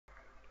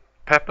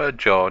Peppa,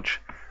 George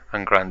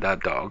and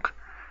Granddad Dog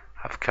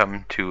have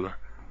come to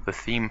the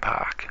theme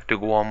park to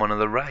go on one of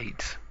the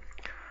rides.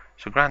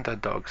 So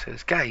Granddad Dog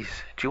says,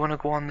 "Guys, do you want to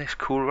go on this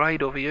cool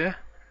ride over here?"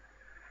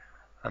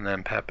 And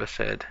then Peppa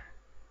said,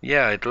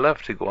 "Yeah, I'd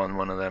love to go on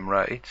one of them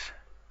rides."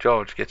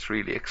 George gets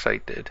really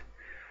excited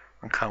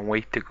and can't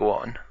wait to go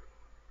on.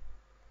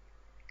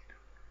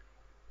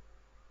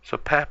 So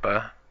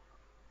Peppa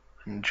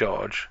and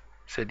George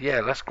said,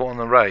 "Yeah, let's go on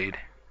the ride."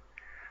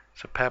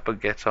 So Peppa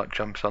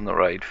jumps on the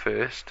ride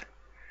first,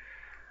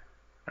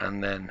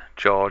 and then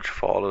George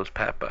follows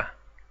Peppa.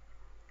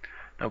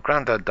 Now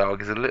Grandad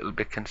Dog is a little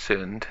bit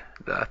concerned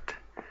that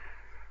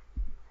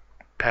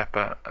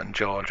Peppa and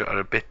George are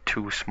a bit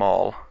too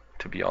small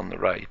to be on the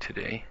ride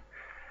today.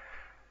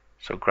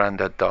 So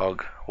Grandad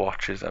Dog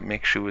watches and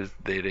makes sure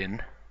they're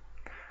in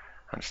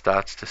and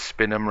starts to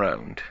spin them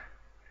round.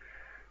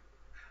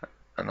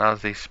 And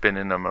as he's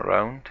spinning them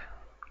around,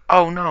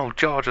 oh no,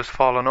 George has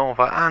fallen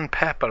over and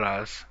Peppa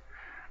has.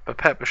 But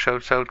Peppa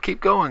shouts out,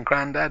 "Keep going,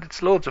 Grandad,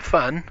 it's loads of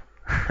fun."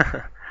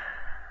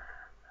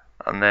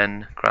 And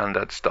then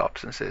Grandad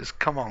stops and says,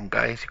 "Come on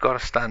guys, you've got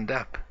to stand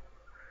up."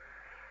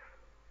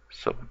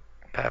 So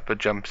Peppa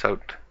jumps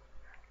out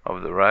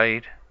of the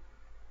ride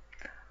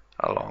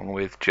along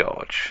with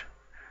George.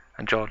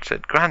 And George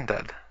said,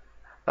 "Grandad,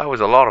 that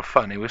was a lot of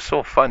fun. It was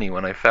so funny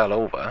when I fell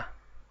over."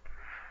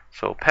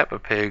 So Peppa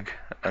Pig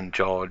and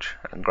George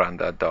and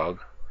Grandad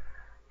Dog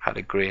had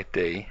a great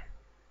day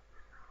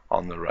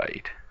on the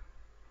ride.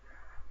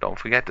 Don't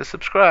forget to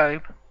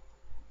subscribe.